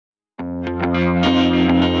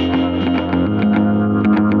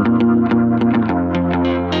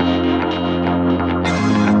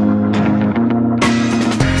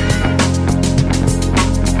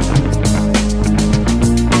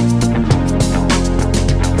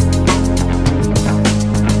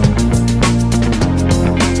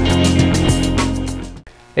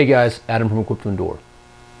Hey guys, Adam from Equipped to Endure.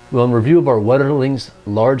 Well, in review of our Wetterlings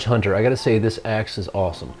Large Hunter, I gotta say this axe is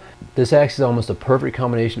awesome. This axe is almost a perfect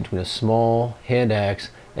combination between a small hand axe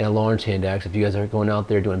and a large hand axe if you guys are going out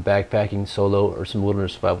there doing backpacking, solo, or some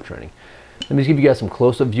wilderness survival training. Let me just give you guys some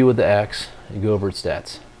close-up view of the axe and go over its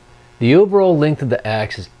stats. The overall length of the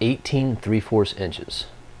axe is 18 3/4 inches.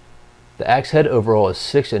 The axe head overall is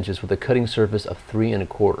 6 inches with a cutting surface of 3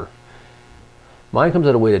 1/4. Mine comes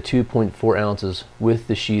at a weight of 2.4 ounces with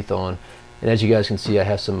the sheath on, and as you guys can see, I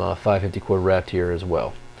have some 550 cord wrapped here as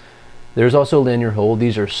well. There's also a lanyard hole.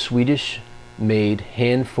 These are Swedish made,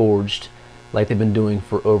 hand forged, like they've been doing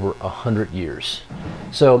for over 100 years.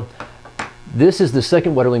 So this is the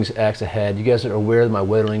second Wetterlings axe I had. You guys are aware of my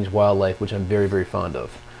Wetterlings Wildlife, which I'm very, very fond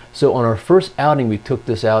of. So on our first outing, we took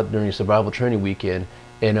this out during a survival training weekend,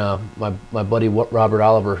 and my buddy Robert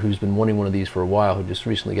Oliver, who's been wanting one of these for a while, who just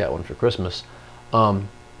recently got one for Christmas,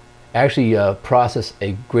 actually processed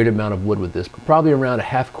a great amount of wood with this, probably around a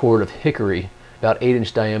half cord of hickory, about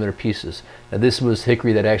 8-inch diameter pieces. Now this was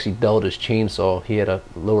hickory that actually dulled his chainsaw. He had a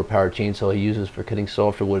lower powered chainsaw he uses for cutting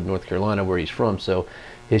softer wood in North Carolina, where he's from, so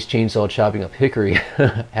his chainsaw chopping up hickory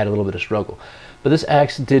had a little bit of struggle. But this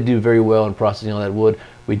axe did do very well in processing all that wood.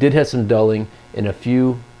 We did have some dulling in a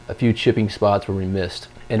few chipping spots where we missed.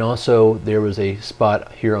 And also there was a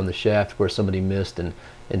spot here on the shaft where somebody missed and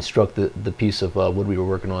struck the piece of wood we were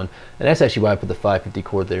working on. And that's actually why I put the 550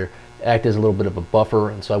 cord there. Act as a little bit of a buffer,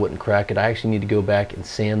 and so I wouldn't crack it. I actually need to go back and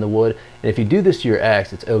sand the wood. And if you do this to your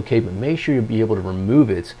axe, it's okay, but make sure you'll be able to remove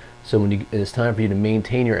it, so when it's time for you to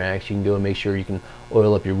maintain your axe, you can go and make sure you can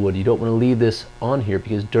oil up your wood. You don't want to leave this on here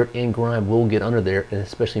because dirt and grime will get under there, and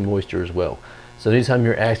especially moisture as well. So anytime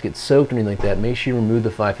your axe gets soaked or anything like that, make sure you remove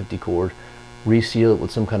the 550 cord, reseal it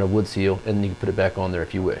with some kind of wood seal, and then you can put it back on there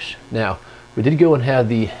if you wish. Now, we did go and have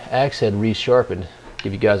the axe head resharpened.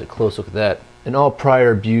 Give you guys a close look at that. And all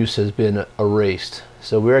prior abuse has been erased,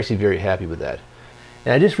 so we're actually very happy with that.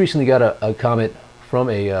 And I just recently got a comment from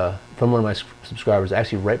one of my subscribers,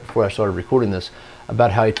 actually right before I started recording this,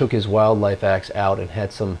 about how he took his Wildlife axe out and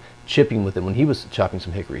had some chipping with it when he was chopping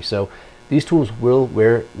some hickory. So these tools will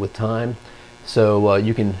wear with time, so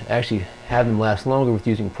you can actually have them last longer with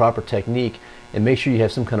using proper technique, and make sure you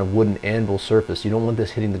have some kind of wooden anvil surface. You don't want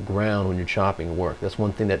this hitting the ground when you're chopping work. That's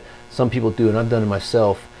one thing that some people do, and I've done it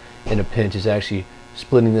myself in a pinch, is actually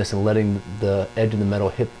splitting this and letting the edge of the metal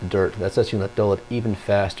hit the dirt. That's actually going to dull it even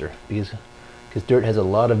faster, because dirt has a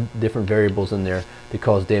lot of different variables in there that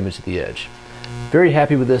cause damage to the edge. Very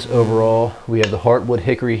happy with this overall. We have the heartwood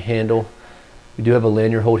hickory handle. We do have a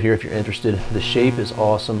lanyard hold here if you're interested. The shape is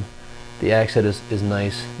awesome. The axe head is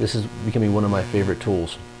nice. This is becoming one of my favorite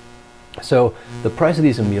tools. So the price of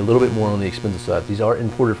these is going to be a little bit more on the expensive side. These are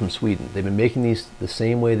imported from Sweden. They've been making these the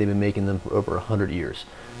same way they've been making them for over 100 years.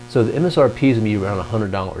 So the MSRP is going to be around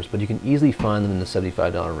 $100, but you can easily find them in the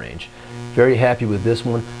 $75 range. Very happy with this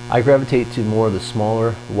one. I gravitate to more of the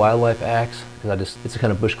smaller Wildlife axe because it's the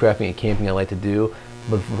kind of bushcrafting and camping I like to do.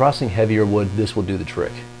 But for processing heavier wood, this will do the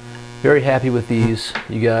trick. Very happy with these.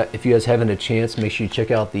 If you guys haven't had a chance, make sure you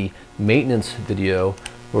check out the maintenance video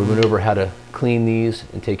where we went over how to clean these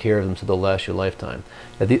and take care of them so they'll last you a lifetime.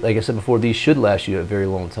 Like I said before, these should last you a very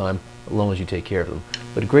long time, as long as you take care of them.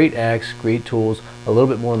 But a great axe, great tools, a little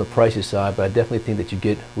bit more on the pricey side, but I definitely think that you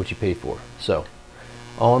get what you pay for. So,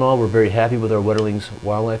 all in all, we're very happy with our Wetterlings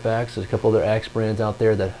Wildlife axe. There's a couple other axe brands out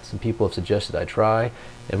there that some people have suggested I try,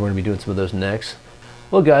 and we're going to be doing some of those next.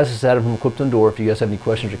 Well guys, this is Adam from Equipped to Endure. If you guys have any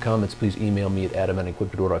questions or comments, please email me at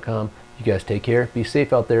adam@equippedtoendure.com. You guys take care, be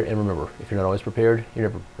safe out there, and remember, if you're not always prepared, you're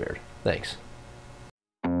never prepared. Thanks.